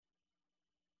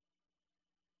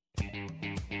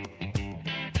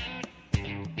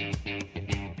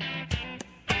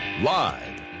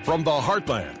Live from the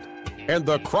heartland and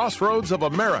the crossroads of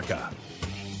America,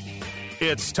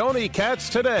 it's Tony Katz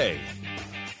Today.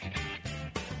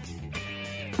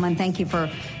 And thank you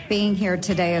for being here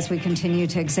today as we continue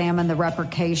to examine the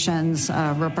repercussions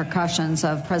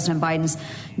of President Biden's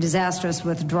disastrous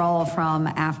withdrawal from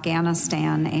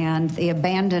Afghanistan and the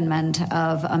abandonment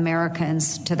of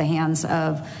Americans to the hands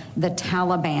of the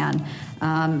Taliban.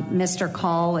 Mr.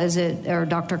 Call,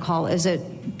 Dr. Call, is it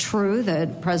true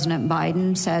that President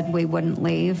Biden said we wouldn't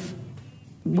leave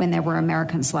when there were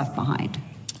Americans left behind?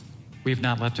 We have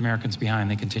not left Americans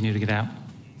behind. They continue to get out.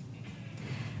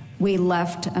 We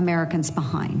left Americans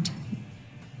behind.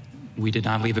 We did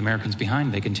not leave Americans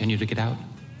behind. They continue to get out.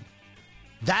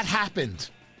 That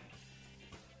happened.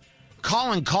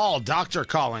 Colin Kahl, Dr.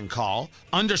 Colin Kahl,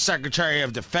 Undersecretary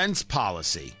of Defense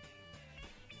Policy,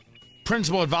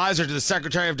 Principal Advisor to the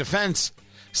Secretary of Defense,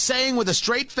 saying with a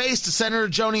straight face to Senator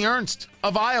Joni Ernst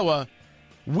of Iowa,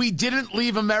 we didn't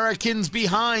leave Americans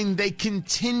behind. They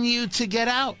continue to get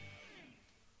out.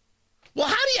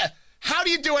 Well, how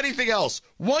do you do anything else?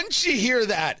 Once you hear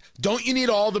that, don't you need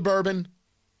all the bourbon?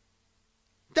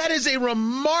 That is a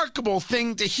remarkable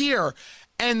thing to hear.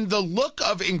 And the look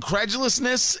of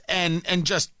incredulousness and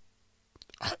just,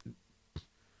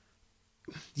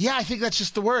 yeah, I think that's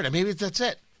just the word. Maybe that's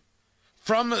it.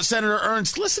 From Senator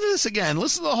Ernst, listen to this again.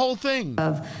 Listen to the whole thing.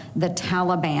 Of the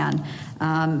Taliban.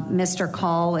 Mr.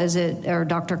 Call,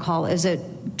 Dr. Call, is it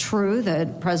true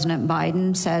that President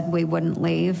Biden said we wouldn't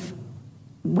leave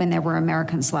when there were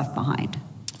Americans left behind?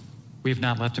 We have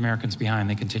not left Americans behind.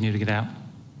 They continue to get out.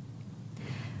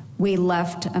 We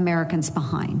left Americans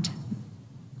behind.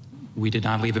 We did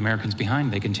not leave Americans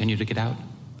behind. They continue to get out.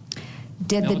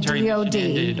 Did the DOD,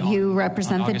 you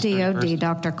represent the DOD,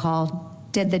 Dr. Call,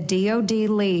 did the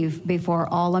DOD leave before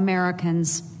all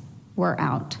Americans were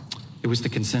out? It was the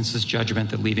consensus judgment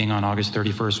that leaving on August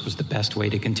 31st was the best way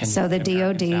to continue. So the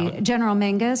DOD, General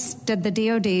Mingus,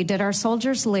 did our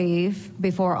soldiers leave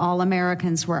before all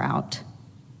Americans were out?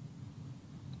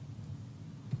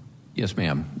 Yes,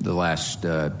 ma'am. The last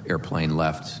airplane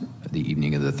left the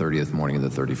evening of the 30th, morning of the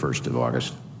 31st of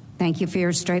August. Thank you for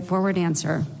your straightforward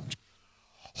answer.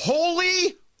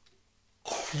 Holy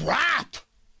crap!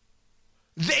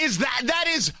 That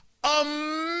is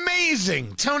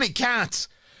amazing. Tony Katz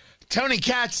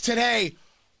today.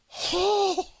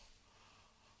 Oh,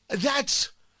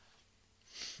 that's.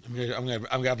 I'm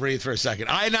gonna breathe for a second.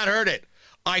 I had not heard it.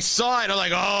 I saw it. I'm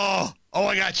like, oh,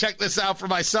 I gotta check this out for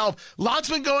myself. Lots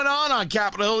been going on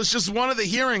Capitol Hill. It's just one of the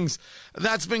hearings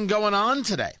that's been going on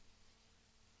today.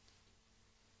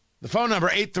 The phone number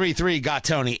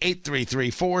 833-GOT-TONY,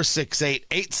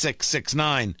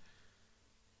 833-468-8669.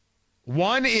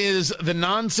 One is the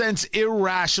nonsense,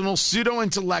 irrational,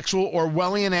 pseudo-intellectual,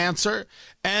 Orwellian answer.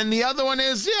 And the other one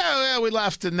is, yeah, we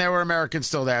left and there were Americans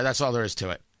still there. That's all there is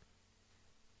to it.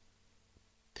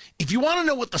 If you want to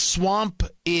know what the swamp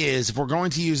is, if we're going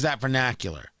to use that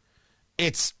vernacular,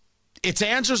 it's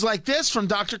answers like this from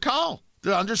Dr. Kahl,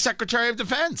 the Undersecretary of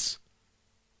Defense.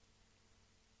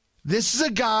 This is a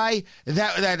guy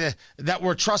that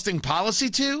we're trusting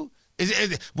policy to.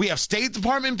 We have State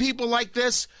Department people like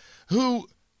this who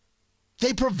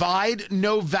they provide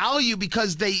no value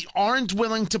because they aren't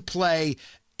willing to play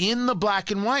in the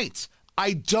black and whites.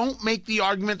 I don't make the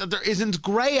argument that there isn't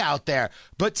gray out there,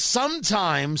 but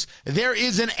sometimes there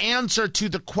is an answer to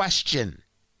the question,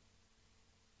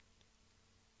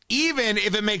 even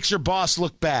if it makes your boss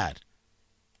look bad.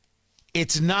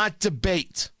 It's not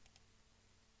debate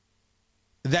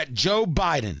that Joe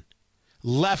Biden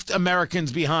left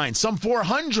Americans behind, some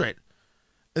 400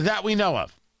 that we know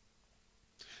of.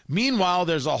 Meanwhile,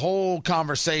 there's a whole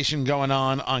conversation going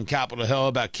on Capitol Hill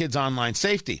about kids' online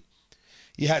safety.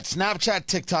 You had Snapchat,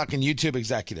 TikTok, and YouTube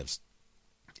executives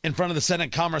in front of the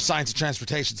Senate Commerce, Science, and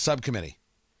Transportation Subcommittee.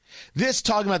 This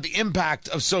talking about the impact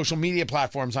of social media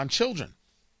platforms on children.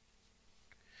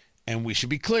 And we should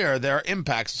be clear, there are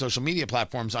impacts of social media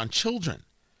platforms on children.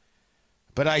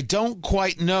 But I don't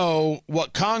quite know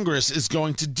what Congress is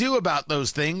going to do about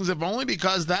those things, if only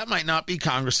because that might not be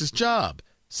Congress's job.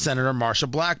 Senator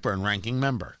Marsha Blackburn, ranking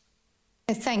member.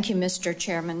 Thank you, Mr.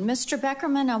 Chairman. Mr.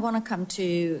 Beckerman, I want to come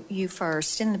to you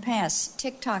first. In the past,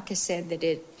 TikTok has said that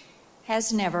it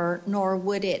has never, nor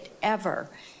would it ever,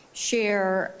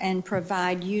 share and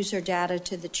provide user data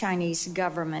to the Chinese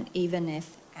government, even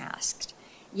if asked.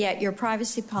 Yet your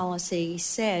privacy policy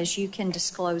says you can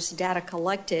disclose data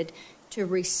collected to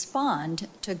respond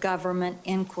to government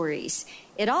inquiries.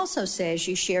 It also says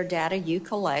you share data you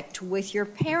collect with your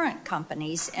parent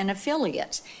companies and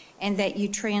affiliates, and that you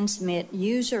transmit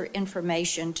user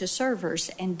information to servers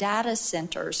and data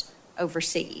centers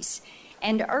overseas.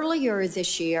 And earlier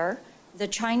this year, the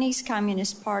Chinese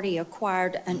Communist Party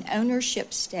acquired an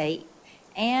ownership stake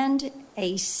and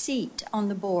a seat on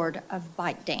the board of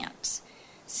ByteDance.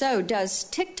 So does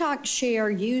TikTok share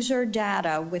user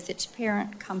data with its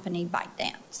parent company,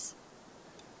 ByteDance?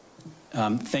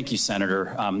 Thank you,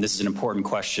 Senator. This is an important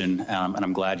question, and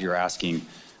I'm glad you're asking.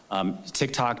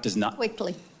 TikTok does not...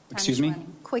 Quickly. Excuse me?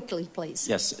 Quickly, please.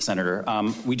 Yes, Senator.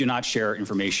 We do not share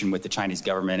information with the Chinese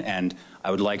government, and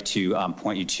I would like to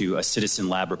point you to a Citizen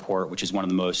Lab report, which is one of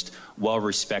the most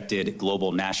well-respected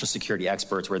global national security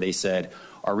experts, where they said,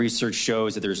 our research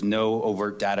shows that there's no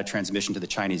overt data transmission to the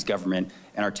Chinese government,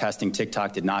 and our testing,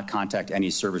 TikTok did not contact any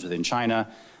servers within China.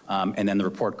 And then the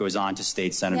report goes on to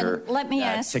state, Senator, let me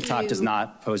that ask TikTok you, does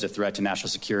not pose a threat to national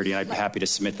security, and I'd be happy to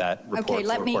submit that report. Okay,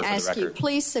 let me ask you,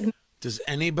 please submit. Does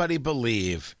anybody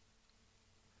believe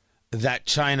that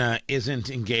China isn't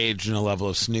engaged in a level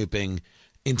of snooping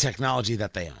in technology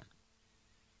that they own?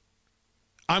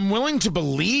 I'm willing to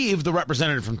believe the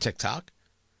representative from TikTok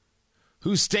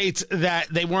who states that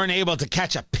they weren't able to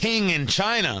catch a ping in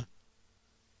China,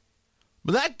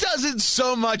 but that doesn't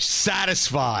so much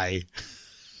satisfy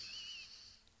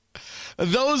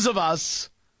those of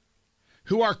us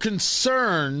who are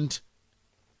concerned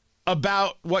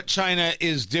about what China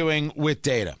is doing with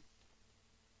data.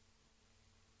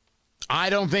 I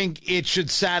don't think it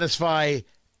should satisfy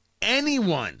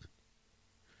anyone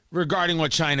regarding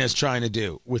what China is trying to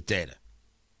do with data.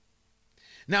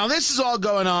 Now, this is all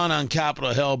going on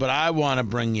Capitol Hill, but I want to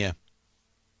bring you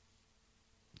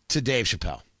to Dave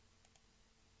Chappelle.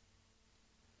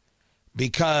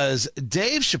 Because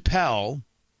Dave Chappelle,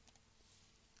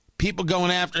 people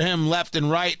going after him left and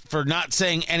right for not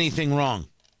saying anything wrong.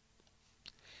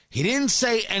 He didn't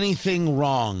say anything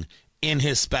wrong in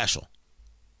his special.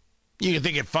 You could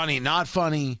think it funny, not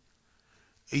funny.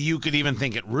 You could even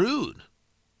think it rude,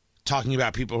 talking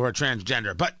about people who are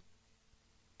transgender. But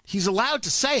he's allowed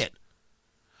to say it.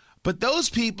 But those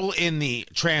people in the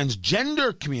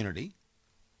transgender community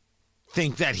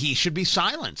think that he should be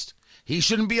silenced. He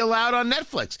shouldn't be allowed on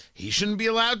Netflix. He shouldn't be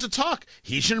allowed to talk.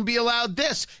 He shouldn't be allowed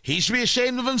this. He should be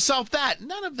ashamed of himself that.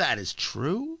 None of that is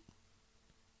true.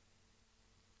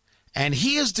 And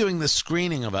he is doing the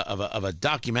screening of a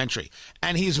documentary.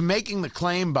 And he's making the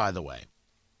claim, by the way,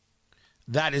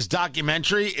 that his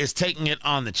documentary is taking it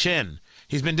on the chin.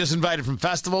 He's been disinvited from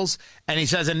festivals. And he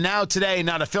says, and now today,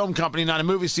 not a film company, not a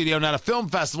movie studio, not a film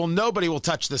festival, nobody will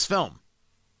touch this film.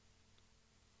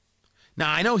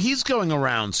 Now, I know he's going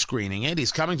around screening it.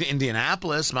 He's coming to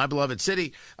Indianapolis, my beloved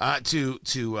city,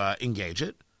 to engage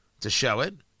it, to show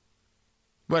it.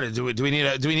 What do we need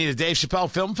a Dave Chappelle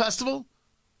Film Festival?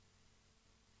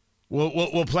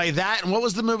 We'll play that. And what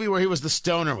was the movie where he was the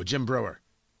stoner with Jim Brewer?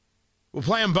 We'll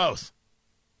play them both.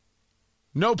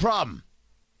 No problem.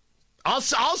 I'll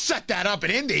set that up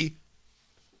in Indy.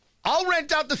 I'll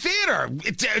rent out the theater.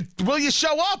 Will you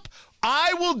show up?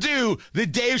 I will do the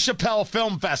Dave Chappelle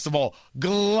Film Festival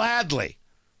gladly.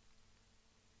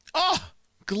 Oh,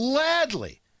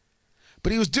 gladly.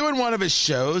 But he was doing one of his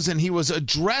shows, and he was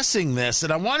addressing this,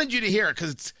 and I wanted you to hear it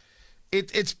because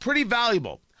it's pretty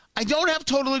valuable. I don't have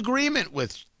total agreement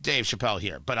with Dave Chappelle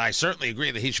here, but I certainly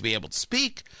agree that he should be able to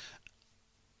speak.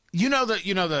 You know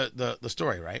the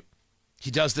story, right? He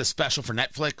does this special for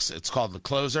Netflix. It's called The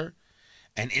Closer.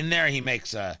 And in there, he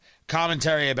makes a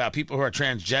commentary about people who are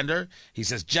transgender. He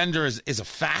says gender is a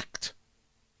fact,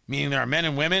 meaning there are men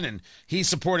and women. And he's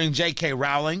supporting J.K.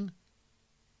 Rowling,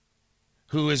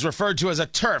 who is referred to as a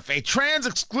TERF, a trans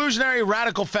exclusionary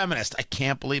radical feminist. I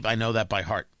can't believe I know that by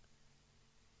heart.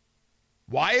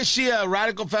 Why is she a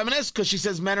radical feminist? Because she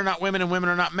says men are not women and women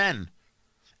are not men.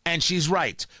 And she's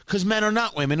right, because men are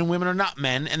not women and women are not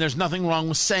men, and there's nothing wrong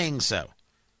with saying so.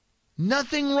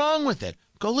 Nothing wrong with it.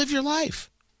 Go live your life.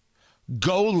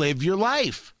 Go live your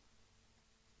life.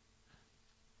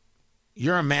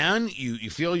 You're a man. You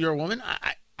feel you're a woman.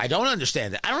 I don't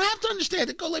understand it. I don't have to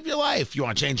understand it. Go live your life. You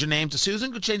want to change your name to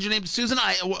Susan? Go change your name to Susan.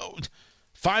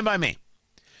 Fine by me.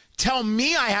 Tell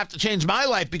me I have to change my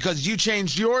life because you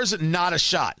changed yours. Not a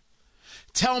shot.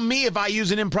 Tell me if I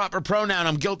use an improper pronoun,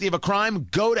 I'm guilty of a crime.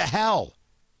 Go to hell.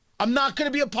 I'm not going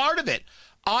to be a part of it.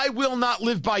 I will not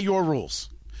live by your rules.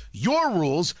 Your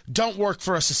rules don't work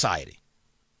for a society.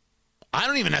 I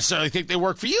don't even necessarily think they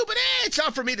work for you, but it's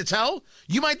not for me to tell.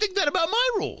 You might think that about my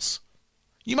rules.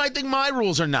 You might think my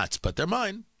rules are nuts, but they're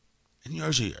mine. And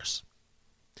yours are yours.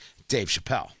 Dave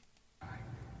Chappelle.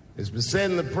 It's been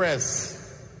said in the press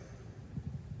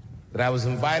that I was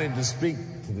invited to speak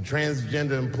to the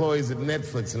transgender employees at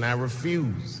Netflix, and I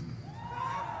refuse.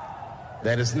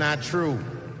 That is not true.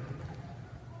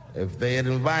 If they had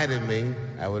invited me,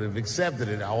 I would have accepted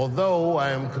it, although I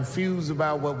am confused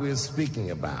about what we are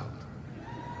speaking about.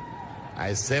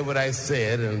 I said what I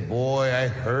said, and boy, I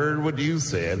heard what you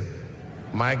said.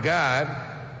 My God,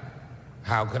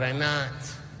 how could I not?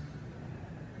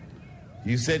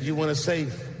 You said you want a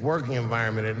safe working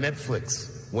environment at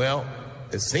Netflix. Well,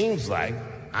 it seems like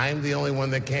I'm the only one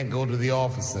that can't go to the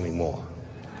office anymore.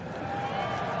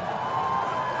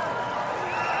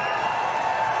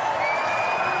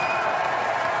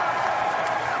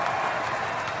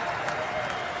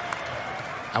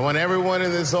 I want everyone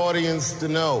in this audience to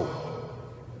know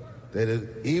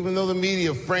that even though the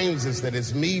media frames this, that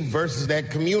it's me versus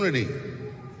that community,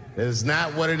 that is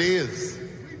not what it is.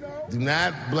 Do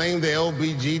not blame the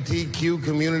LGBTQ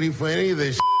community for any of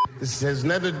this. This has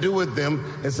nothing to do with them.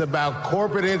 It's about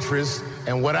corporate interests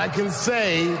and what I can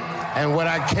say and what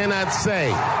I cannot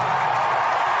say.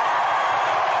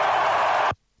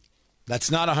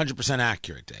 That's not 100%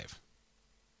 accurate, Dave.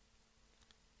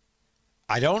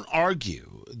 I don't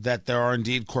argue that there are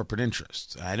indeed corporate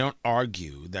interests. I don't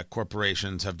argue that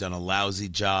corporations have done a lousy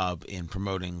job in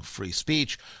promoting free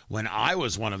speech when I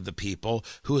was one of the people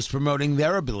who was promoting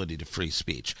their ability to free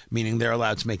speech, meaning they're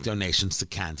allowed to make donations to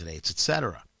candidates,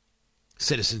 etc.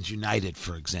 Citizens United,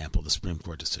 for example, the Supreme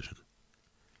Court decision.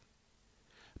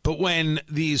 But when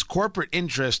these corporate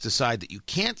interests decide that you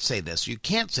can't say this, you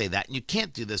can't say that, and you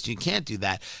can't do this, and you can't do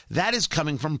that, that is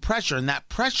coming from pressure. And that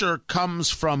pressure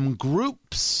comes from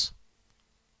groups,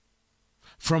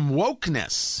 from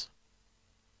wokeness,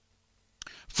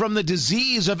 from the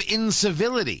disease of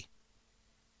incivility.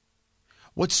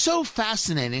 What's so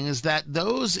fascinating is that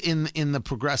those in the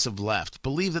progressive left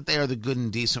believe that they are the good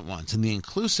and decent ones and the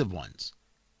inclusive ones.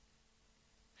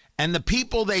 And the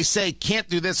people they say can't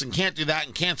do this and can't do that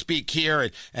and can't speak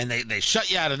here, and they shut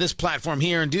you out of this platform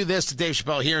here and do this to Dave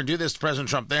Chappelle here and do this to President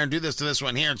Trump there and do this to this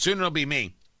one here, and soon it'll be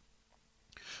me.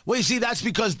 Well, you see, that's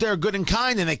because they're good and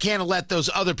kind and they can't let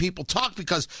those other people talk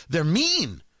because they're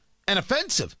mean and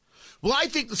offensive. Well, I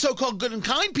think the so-called good and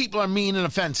kind people are mean and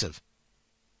offensive.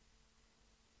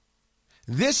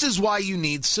 This is why you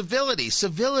need civility.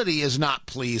 Civility is not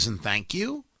please and thank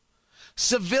you.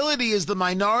 Civility is the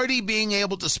minority being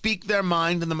able to speak their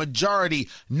mind and the majority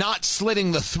not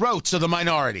slitting the throats of the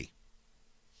minority.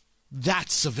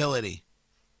 That's civility.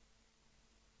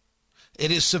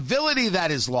 It is civility that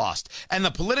is lost. And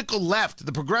the political left,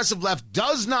 the progressive left,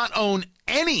 does not own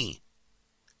any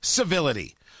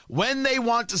civility. When they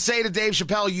want to say to Dave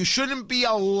Chappelle, you shouldn't be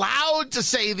allowed to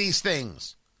say these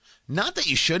things. Not that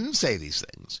you shouldn't say these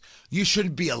things. You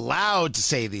shouldn't be allowed to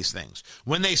say these things.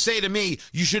 When they say to me,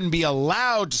 you shouldn't be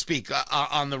allowed to speak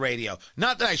on the radio.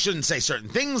 Not that I shouldn't say certain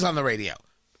things on the radio.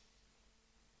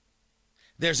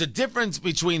 There's a difference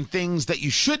between things that you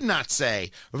should not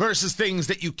say versus things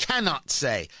that you cannot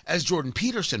say, as Jordan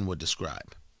Peterson would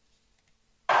describe.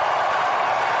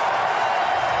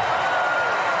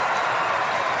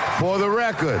 For the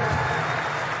record,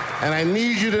 and I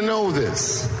need you to know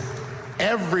this,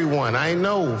 everyone I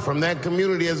know from that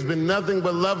community has been nothing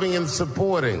but loving and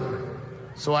supporting.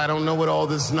 So I don't know what all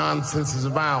this nonsense is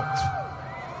about.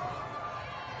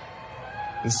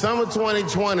 In summer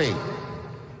 2020,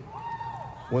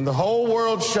 when the whole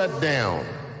world shut down,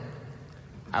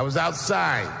 I was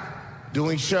outside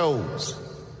doing shows.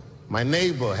 My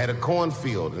neighbor had a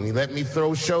cornfield, and he let me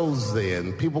throw shows there,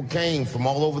 and people came from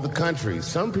all over the country.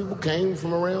 Some people came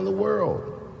from around the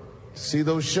world to see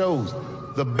those shows.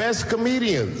 The best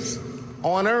comedians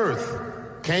on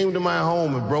earth came to my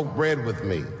home and broke bread with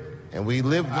me, and we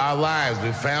lived our lives.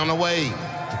 We found a way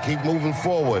to keep moving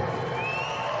forward.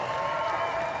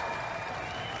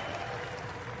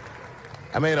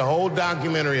 I made a whole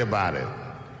documentary about it.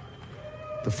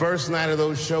 The first night of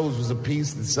those shows was a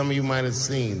piece that some of you might have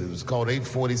seen. It was called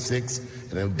 846,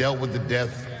 and it dealt with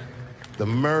the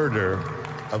murder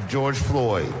of George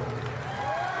Floyd.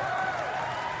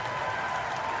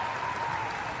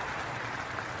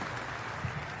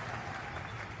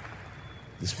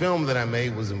 This film that I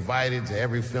made was invited to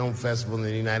every film festival in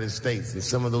the United States, and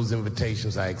some of those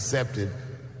invitations I accepted.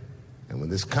 And when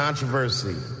this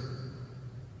controversy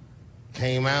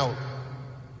came out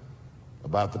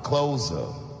about the closer,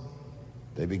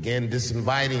 they began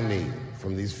disinviting me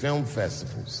from these film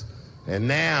festivals. And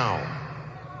now,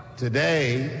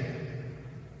 today,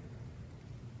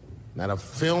 not a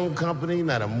film company,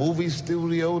 not a movie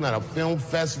studio, not a film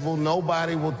festival,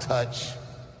 nobody will touch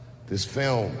this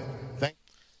film.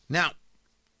 Now,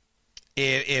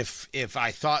 If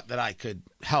I thought that I could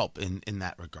help in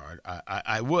that regard,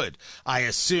 I would. I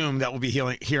assume that we'll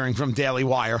be hearing from Daily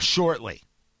Wire shortly.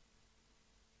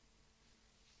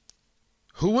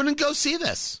 Who wouldn't go see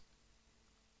this?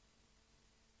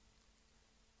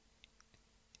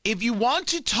 If you want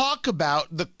to talk about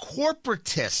the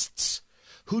corporatists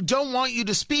who don't want you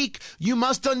to speak, you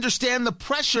must understand the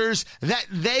pressures that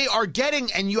they are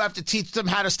getting, and you have to teach them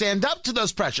how to stand up to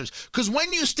those pressures. Because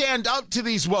when you stand up to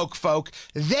these woke folk,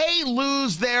 they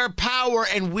lose their power,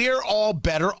 and we're all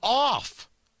better off.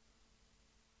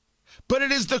 But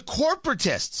it is the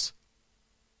corporatists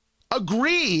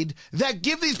agreed that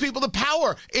give these people the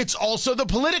power. It's also the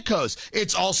politicos.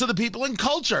 It's also the people in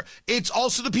culture. It's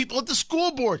also the people at the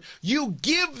school board. You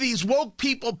give these woke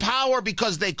people power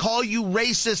because they call you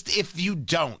racist if you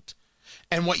don't.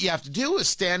 And what you have to do is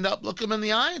stand up, look them in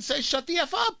the eye, and say, shut the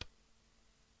F up.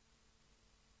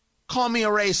 Call me a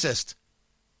racist.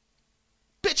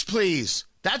 Bitch, please.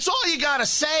 That's all you got to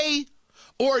say.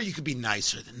 Or you could be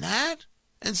nicer than that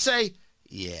and say,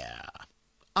 yeah,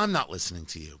 I'm not listening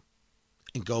to you.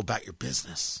 And go about your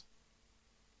business.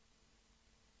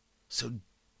 So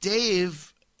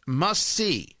Dave must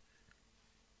see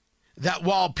that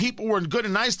while people were good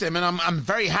and nice to him, and I'm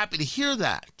very happy to hear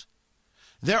that,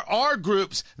 there are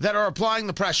groups that are applying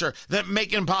the pressure that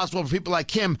make it impossible for people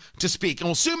like him to speak, and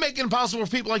will soon make it impossible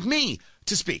for people like me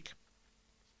to speak.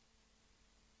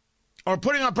 Or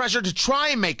putting on pressure to try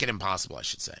and make it impossible, I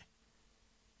should say.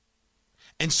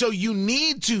 And so you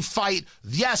need to fight,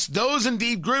 yes, those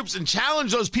indeed groups, and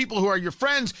challenge those people who are your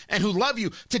friends and who love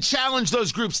you, to challenge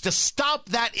those groups to stop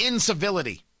that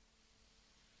incivility.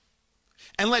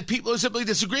 And let people who simply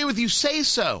disagree with you say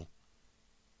so.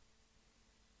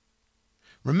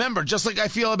 Remember, just like I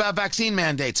feel about vaccine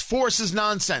mandates, force is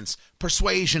nonsense.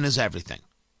 Persuasion is everything.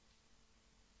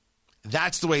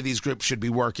 That's the way these groups should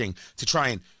be working to try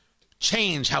and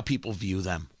change how people view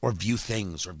them, or view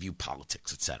things, or view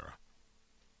politics, etc.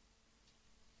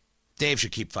 Dave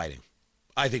should keep fighting.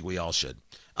 I think we all should.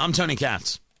 I'm Tony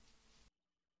Katz.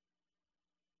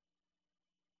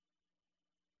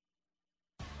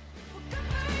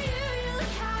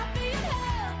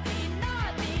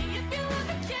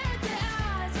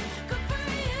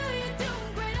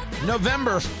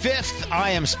 November 5th,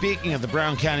 I am speaking at the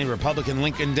Brown County Republican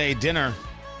Lincoln Day dinner.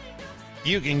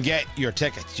 You can get your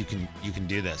tickets. You can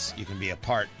do this. You can be a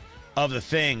part of the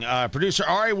thing. Producer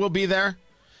Ari will be there.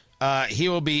 He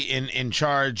will be in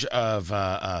charge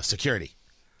of security.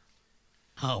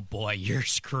 Oh, boy, you're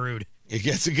screwed. I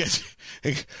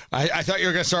thought you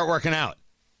were going to start working out.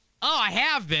 Oh, I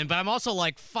have been, but I'm also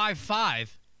like 5'5"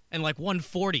 and like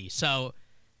 140. So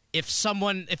if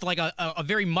like a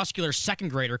very muscular second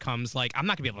grader comes, like, I'm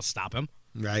not going to be able to stop him.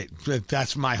 Right.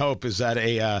 That's my hope, is that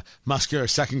a muscular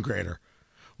second grader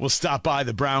will stop by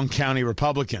the Brown County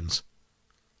Republicans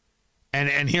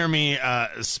and hear me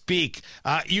speak.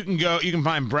 You can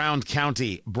find Brown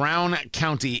County,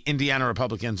 Indiana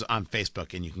Republicans on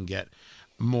Facebook, and you can get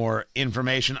more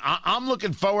information. I'm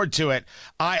looking forward to it.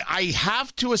 I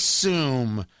have to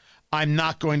assume I'm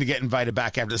not going to get invited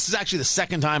back after. This is actually the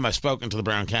second time I've spoken to the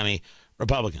Brown County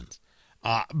Republicans.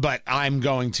 But I'm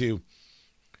going to,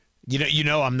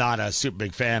 I'm not a super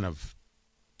big fan of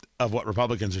what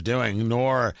Republicans are doing,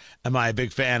 nor am I a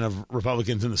big fan of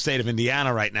Republicans in the state of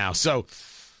Indiana right now. So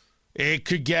it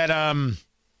could get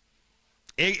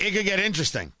it could get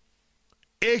interesting.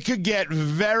 It could get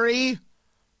very,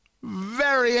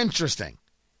 very interesting.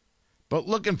 But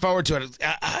looking forward to it.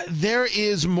 There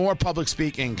is more public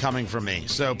speaking coming from me.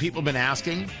 So people have been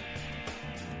asking,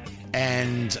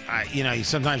 and you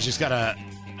sometimes just gotta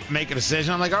make a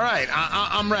decision. I'm like, all right,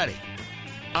 I'm ready.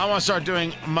 I want to start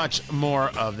doing much more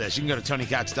of this. You can go to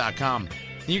TonyKatz.com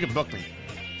and you can book me.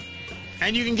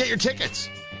 And you can get your tickets.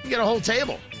 You can get a whole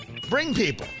table. Bring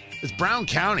people. It's Brown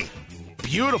County.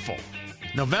 Beautiful.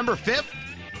 November 5th.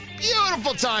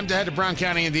 Beautiful time to head to Brown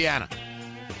County, Indiana.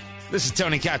 This is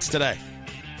Tony Katz Today.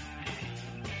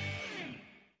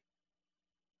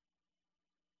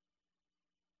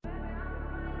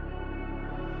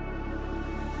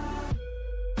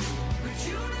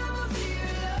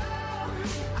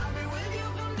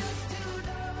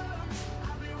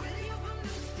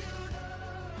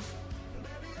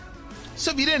 So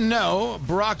if you didn't know,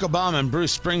 Barack Obama and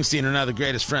Bruce Springsteen are now the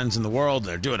greatest friends in the world.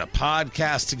 They're doing a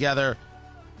podcast together.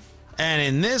 And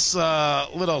in this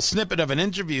little snippet of an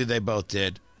interview they both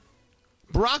did,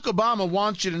 Barack Obama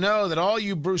wants you to know that all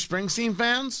you Bruce Springsteen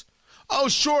fans, oh,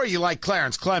 sure, you like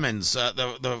Clarence Clemens,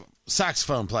 the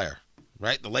saxophone player,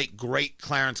 right? The late, great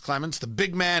Clarence Clemens, the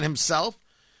big man himself.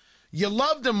 You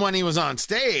loved him when he was on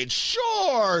stage.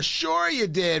 Sure you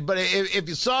did. But if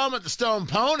you saw him at the Stone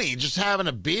Pony just having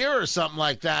a beer or something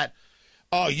like that,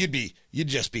 oh, you'd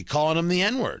just be calling him the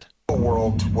N-word. In the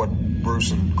world, what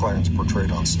Bruce and Clarence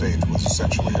portrayed on stage was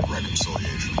essentially a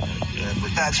reconciliation. And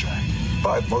that's right.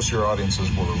 But most of your audiences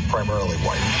were primarily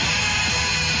white.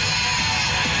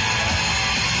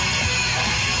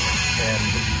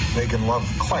 And they can love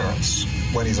Clarence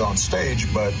when he's on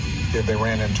stage, but if they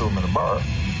ran into him in a bar,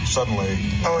 suddenly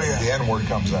the N-word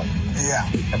comes up. Yeah.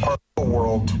 And part of the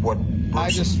world, what Bruce... I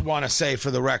just want to say for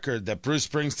the record that Bruce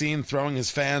Springsteen throwing his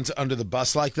fans under the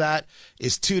bus like that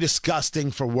is too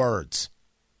disgusting for words.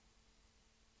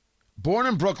 Born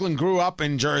in Brooklyn, grew up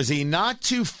in Jersey, not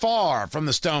too far from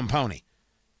the Stone Pony.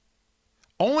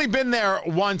 Only been there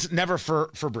once, never for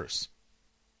Bruce.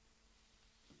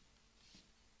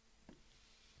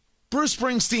 Bruce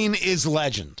Springsteen is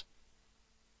legend.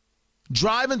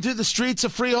 Driving through the streets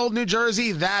of Freehold, New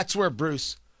Jersey, that's where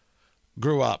Bruce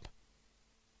grew up.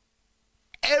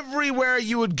 Everywhere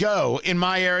you would go in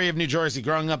my area of New Jersey,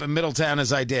 growing up in Middletown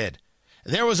as I did,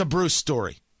 there was a Bruce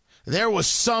story. There was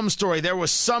some story. There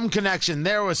was some connection.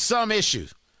 There was some issue.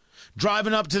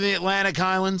 Driving up to the Atlantic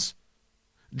Highlands,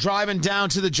 driving down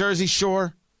to the Jersey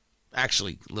Shore,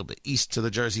 actually a little bit east to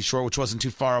the Jersey Shore, which wasn't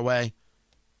too far away.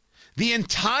 The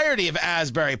entirety of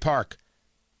Asbury Park.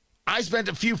 I spent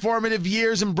a few formative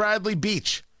years in Bradley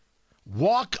Beach.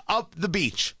 Walk up the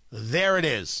beach. There it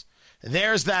is.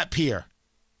 There's that pier.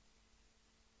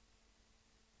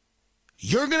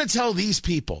 You're going to tell these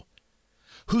people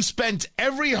who spent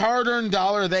every hard-earned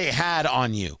dollar they had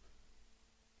on you,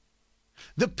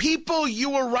 the people you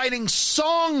were writing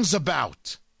songs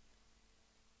about,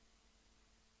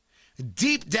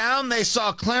 deep down they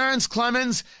saw Clarence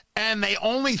Clemons and they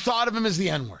only thought of him as the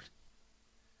N-word.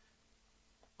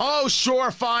 Oh, sure,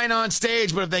 fine on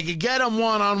stage, but if they could get him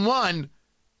one-on-one,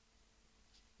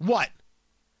 what?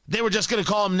 They were just going to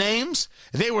call him names?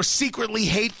 They were secretly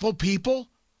hateful people?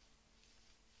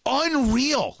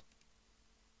 Unreal.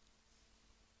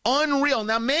 Unreal.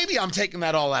 Now, maybe I'm taking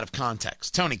that all out of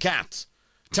context. Tony Katz.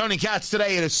 Tony Katz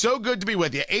today. It is so good to be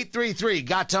with you.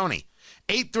 833-GOT-TONY.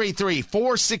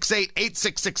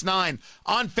 833-468-8669.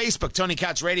 On Facebook, Tony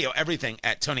Katz Radio. Everything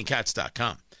at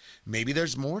TonyKatz.com. Maybe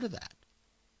there's more to that.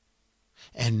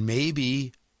 And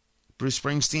maybe Bruce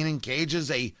Springsteen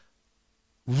engages a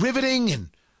riveting and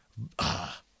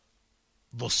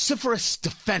vociferous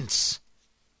defense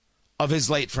of his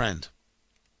late friend.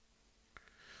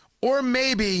 Or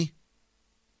maybe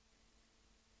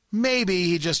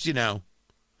he just,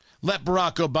 let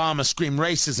Barack Obama scream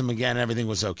racism again and everything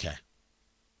was okay.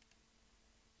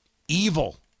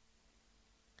 Evil.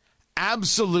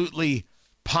 Absolutely,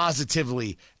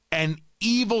 positively, an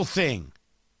evil thing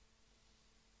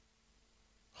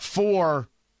for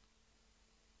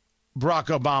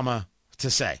Barack Obama to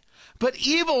say. But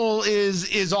evil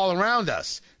is all around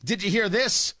us. Did you hear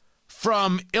this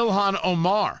from Ilhan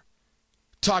Omar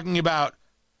talking about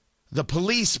the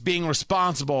police being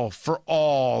responsible for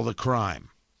all the crime?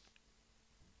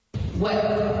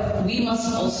 What we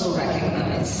must also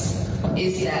recognize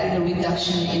is that the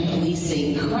reduction in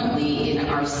policing currently in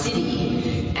our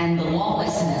city and the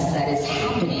lawlessness that is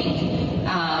happening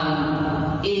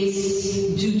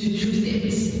is due to two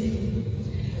things.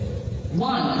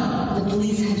 One, the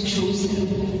police have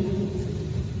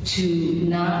chosen to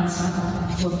not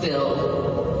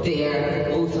fulfill their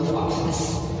oath of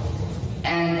office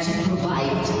and to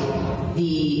provide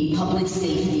the public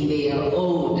safety they are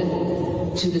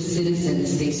owed to the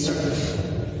citizens they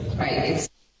serve. Right?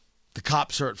 The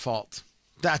cops are at fault.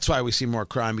 That's why we see more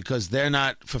crime, because they're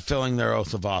not fulfilling their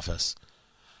oath of office.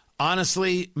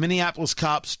 Honestly, Minneapolis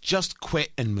cops, just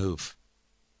quit and move.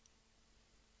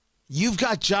 You've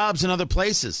got jobs in other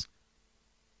places.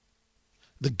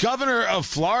 The governor of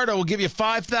Florida will give you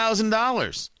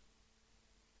 $5,000.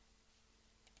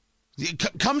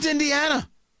 Come to Indiana.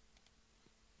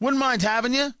 Wouldn't mind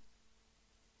having you.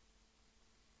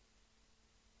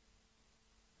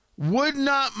 Would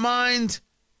not mind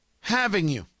having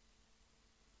you.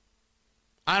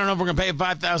 I don't know if we're going to pay you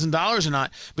 $5,000 or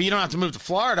not, but you don't have to move to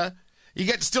Florida. You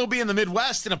get to still be in the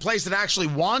Midwest in a place that actually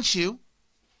wants you.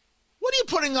 What are you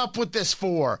putting up with this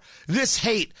for? This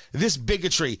hate, this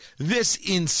bigotry, this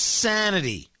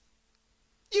insanity.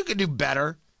 You could do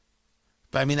better.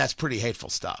 But, I mean, that's pretty hateful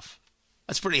stuff.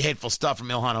 That's pretty hateful stuff from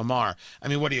Ilhan Omar. I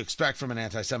mean, what do you expect from an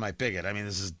anti-Semite bigot? I mean,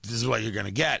 this is what you're going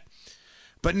to get.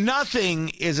 But nothing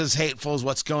is as hateful as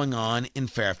what's going on in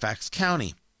Fairfax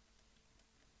County.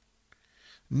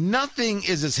 Nothing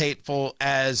is as hateful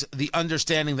as the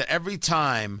understanding that every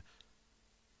time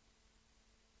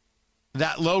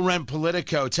that low-rent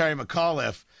Politico, Terry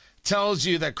McAuliffe, tells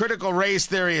you that critical race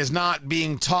theory is not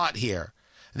being taught here.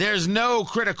 There's no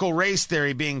critical race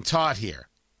theory being taught here.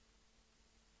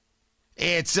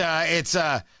 It's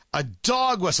a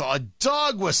dog whistle,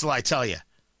 I tell you.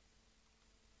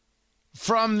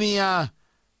 From the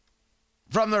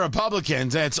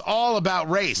Republicans, and it's all about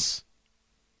race.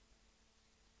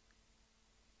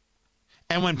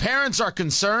 And when parents are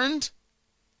concerned,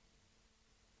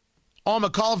 all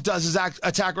McAuliffe does is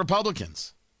attack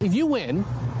Republicans. If you win,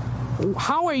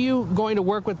 how are you going to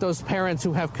work with those parents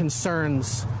who have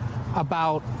concerns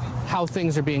about how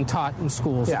things are being taught in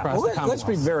schools across the Commonwealth? Let's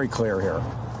be very clear here.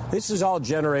 This is all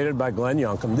generated by Glenn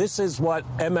Youngkin. This is what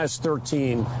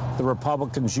MS-13 the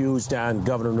Republicans used on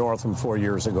Governor Northam 4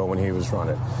 years ago when he was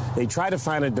running. They try to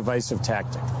find a divisive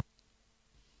tactic.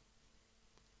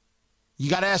 You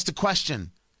got to ask the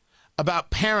question about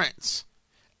parents,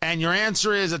 and your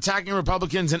answer is attacking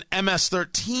Republicans and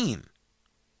MS-13.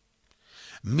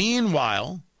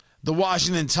 Meanwhile, the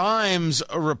Washington Times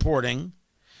are reporting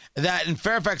that in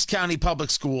Fairfax County Public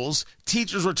Schools,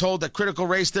 teachers were told that critical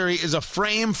race theory is a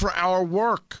frame for our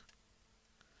work.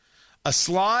 A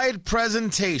slide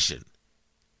presentation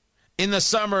in the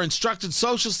summer instructed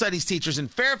social studies teachers in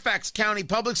Fairfax County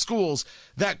Public Schools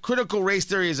that critical race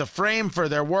theory is a frame for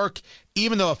their work,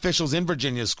 even though officials in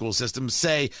Virginia's school system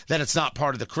say that it's not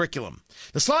part of the curriculum.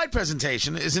 The slide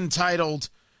presentation is entitled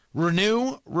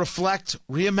Renew, Reflect,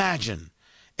 Reimagine,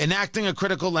 Enacting a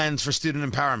Critical Lens for Student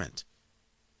Empowerment.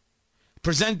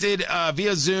 Presented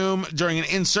via Zoom during an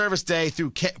in-service day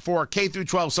for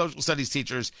K-12 social studies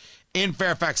teachers in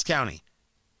Fairfax County.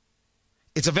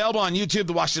 It's available on YouTube.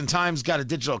 The Washington Times got a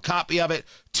digital copy of it.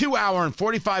 2-hour and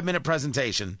 45-minute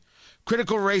presentation.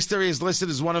 Critical race theory is listed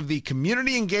as one of the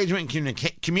community engagement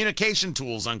and communication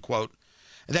tools, unquote,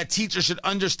 that teachers should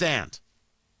understand.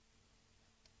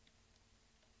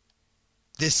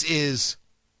 This is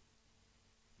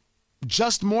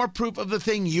just more proof of the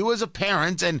thing you as a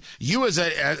parent and you as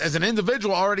an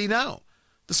individual already know.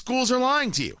 The schools are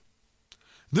lying to you.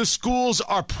 The schools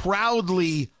are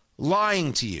proudly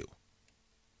lying to you.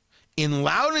 In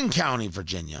Loudoun County,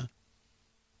 Virginia,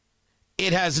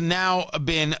 it has now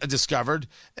been discovered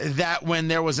that when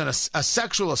there was a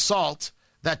sexual assault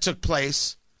that took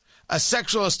place, a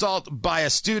sexual assault by a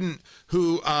student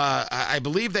who I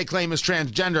believe they claim is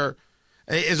transgender,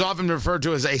 is often referred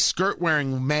to as a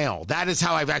skirt-wearing male. That is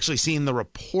how I've actually seen the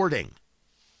reporting.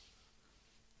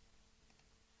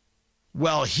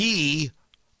 Well, he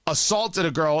assaulted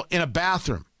a girl in a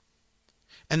bathroom,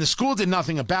 and the school did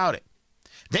nothing about it.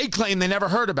 They claim they never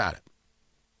heard about it,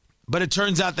 but it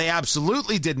turns out they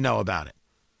absolutely did know about it.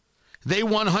 They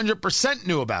 100%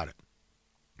 knew about it.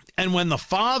 And when the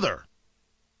father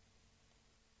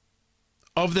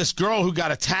of this girl who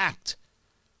got attacked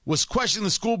was questioning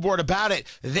the school board about it,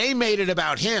 they made it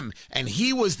about him, and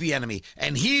he was the enemy,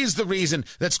 and he's the reason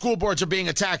that school boards are being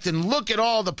attacked, and look at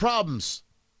all the problems.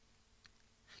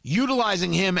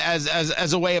 Utilizing him as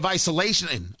a way of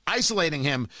isolating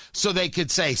him so they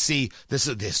could say, see, the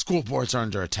school boards are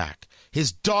under attack.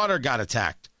 His daughter got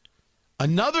attacked.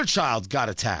 Another child got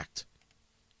attacked.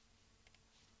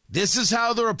 This is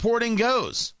how the reporting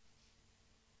goes.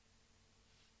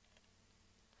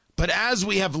 But as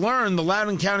we have learned, the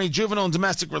Loudoun County Juvenile and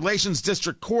Domestic Relations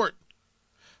District Court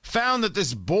found that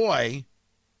this boy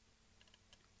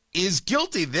is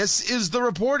guilty. This is the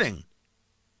reporting.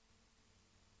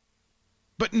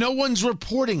 But no one's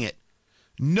reporting it.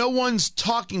 No one's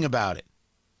talking about it.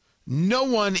 No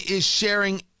one is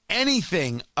sharing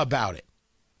anything about it.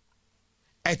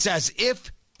 It's as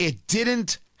if it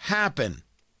didn't happen.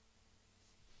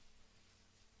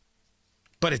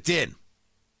 But it did.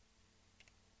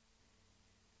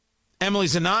 Emily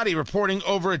Zanotti reporting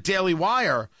over at Daily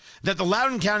Wire that the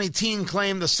Loudoun County teen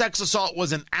claimed the sex assault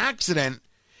was an accident.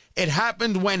 It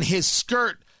happened when his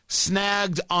skirt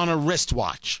snagged on a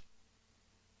wristwatch.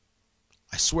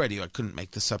 I swear to you, I couldn't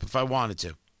make this up if I wanted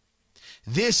to.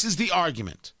 This is the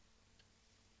argument.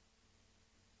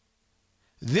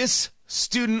 This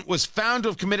student was found to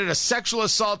have committed a sexual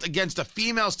assault against a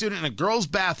female student in a girl's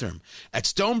bathroom at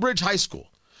Stonebridge High School.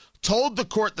 Told the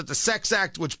court that the sex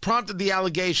act which prompted the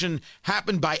allegation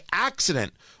happened by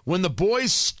accident when the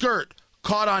boy's skirt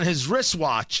caught on his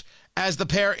wristwatch as the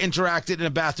pair interacted in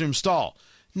a bathroom stall.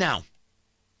 Now,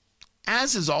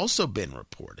 as has also been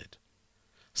reported,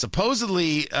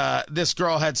 supposedly this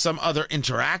girl had some other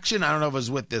interaction. I don't know if it was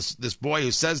with this boy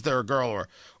who says they're a girl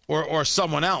or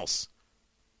someone else.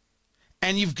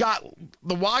 And you've got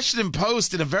the Washington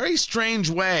Post in a very strange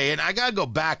way, and I got to go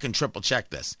back and triple check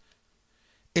this.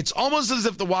 It's almost as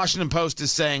if the Washington Post is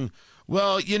saying,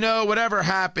 well, whatever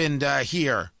happened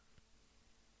here,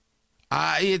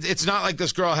 it's not like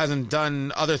this girl hasn't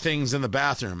done other things in the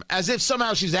bathroom, as if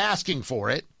somehow she's asking for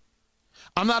it.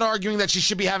 I'm not arguing that she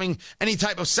should be having any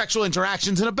type of sexual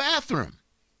interactions in a bathroom.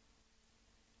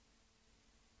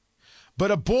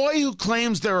 But a boy who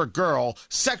claims they're a girl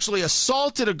sexually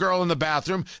assaulted a girl in the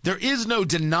bathroom. There is no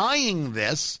denying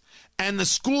this, and the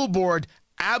school board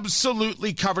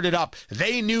absolutely covered it up.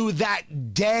 They knew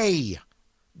that day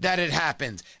that it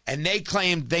happened, and they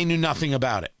claimed they knew nothing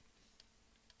about it.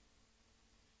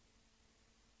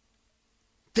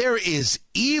 There is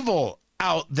evil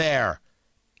out there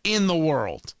in the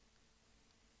world.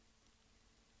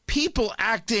 People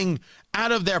acting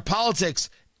out of their politics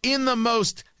in the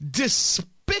most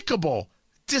despicable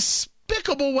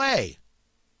way.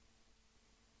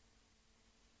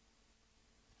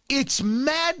 It's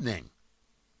maddening.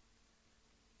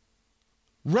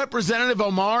 Representative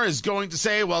Omar is going to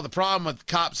say, well, the problem with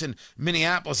cops in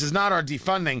Minneapolis is not our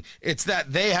defunding. It's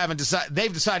that they've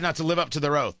decided not to live up to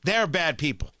their oath. They're bad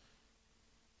people.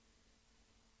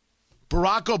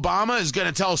 Barack Obama is going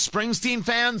to tell Springsteen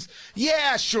fans,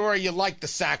 yeah, sure, you like the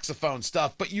saxophone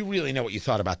stuff, but you really know what you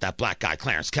thought about that black guy,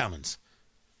 Clarence Cummins.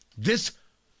 This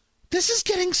is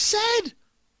getting said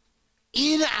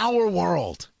in our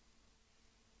world.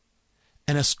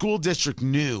 And a school district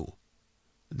knew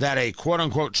that a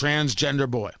quote-unquote transgender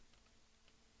boy,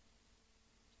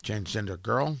 transgender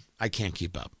girl, I can't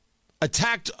keep up,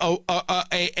 attacked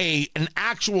an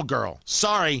actual girl,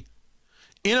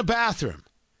 in a bathroom.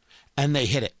 And they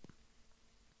hit it.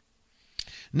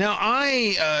 Now,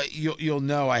 you'll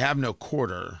know I have no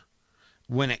quarter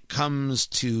when it comes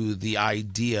to the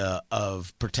idea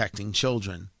of protecting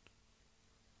children,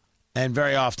 and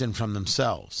very often from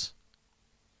themselves.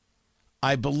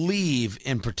 I believe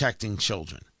in protecting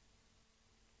children.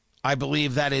 I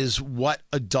believe that is what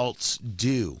adults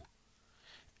do.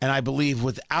 And I believe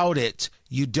without it,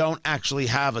 you don't actually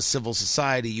have a civil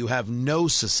society. You have no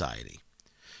society.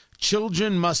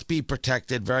 Children must be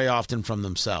protected very often from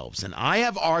themselves. And I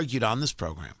have argued on this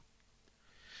program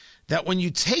that when you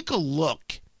take a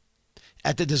look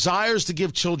at the desires to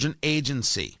give children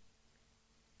agency,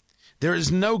 there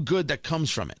is no good that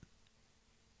comes from it.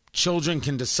 Children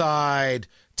can decide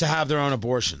to have their own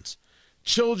abortions.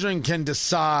 Children can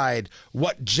decide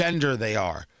what gender they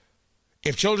are.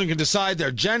 If children can decide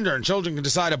their gender and children can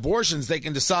decide abortions, they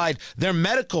can decide their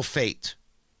medical fate.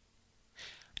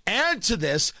 Add to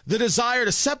this the desire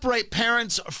to separate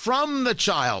parents from the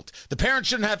child. The parent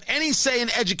shouldn't have any say in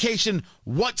education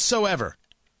whatsoever.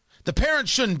 The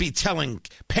parents shouldn't be telling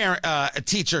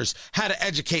teachers how to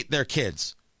educate their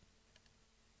kids.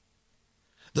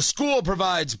 The school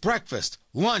provides breakfast,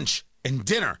 lunch, and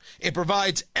dinner. It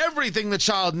provides everything the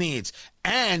child needs.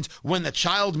 And when the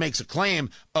child makes a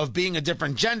claim of being a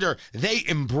different gender, they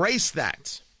embrace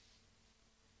that.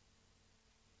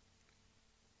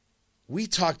 We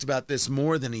talked about this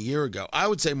more than a year ago. I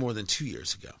would say more than 2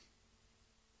 years ago.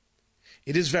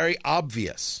 It is very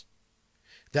obvious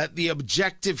that the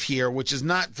objective here, which is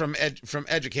not from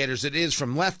educators, it is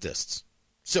from leftists,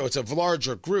 so it's a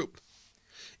larger group,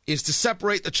 is to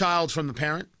separate the child from the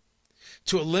parent,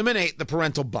 to eliminate the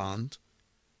parental bond,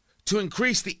 to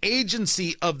increase the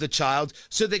agency of the child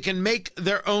so they can make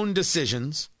their own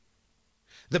decisions.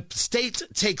 The state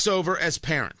takes over as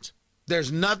parent.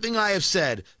 There's nothing I have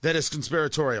said that is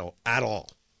conspiratorial at all.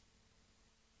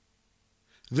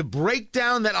 The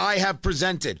breakdown that I have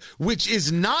presented, which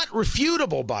is not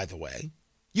refutable, by the way,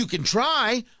 you can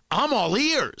try, I'm all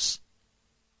ears,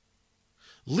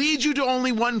 leads you to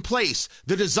only one place.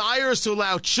 The desire is to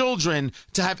allow children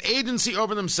to have agency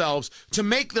over themselves, to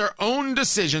make their own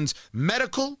decisions,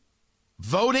 medical,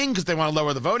 voting, because they want to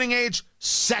lower the voting age,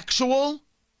 sexual,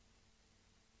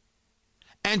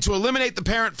 and to eliminate the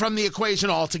parent from the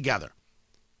equation altogether.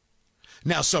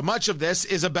 Now, so much of this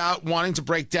is about wanting to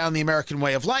break down the American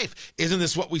way of life. Isn't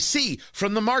this what we see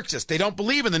from the Marxists? They don't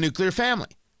believe in the nuclear family.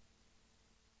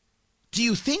 Do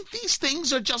you think these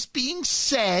things are just being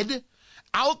said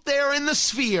out there in the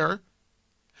sphere?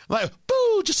 Like,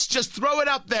 boo, just throw it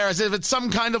up there as if it's some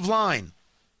kind of line.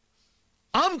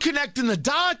 I'm connecting the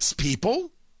dots,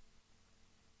 people.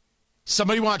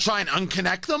 Somebody want to try and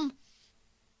unconnect them?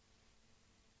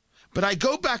 But I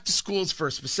go back to schools for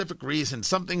a specific reason,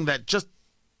 something that just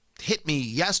hit me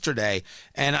yesterday,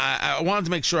 and I wanted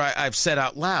to make sure I've said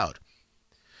out loud.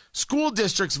 School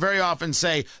districts very often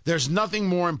say there's nothing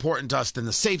more important to us than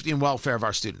the safety and welfare of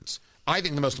our students. I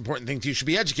think the most important thing to you should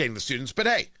be educating the students, but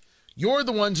hey, you're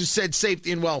the ones who said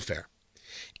safety and welfare.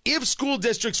 If school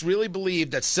districts really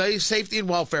believed that safety and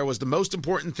welfare was the most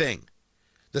important thing,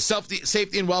 the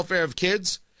safety and welfare of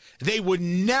kids, they would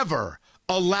never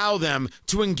allow them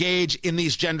to engage in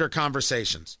these gender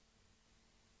conversations.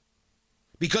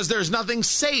 Because there's nothing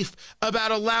safe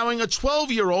about allowing a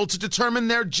 12-year-old to determine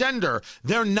their gender.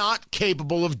 They're not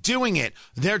capable of doing it.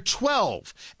 They're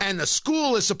 12, and the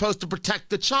school is supposed to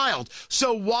protect the child.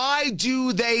 So why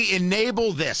do they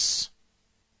enable this?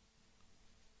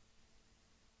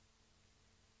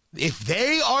 If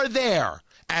they are there,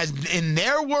 as in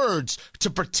their words, to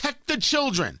protect the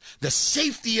children, the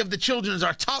safety of the children is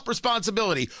our top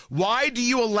responsibility, why do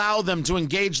you allow them to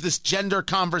engage this gender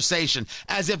conversation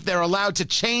as if they're allowed to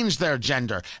change their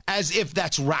gender, as if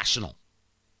that's rational?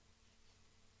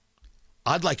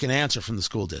 I'd like an answer from the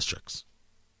school districts.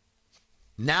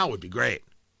 Now would be great.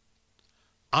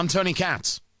 I'm Tony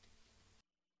Katz.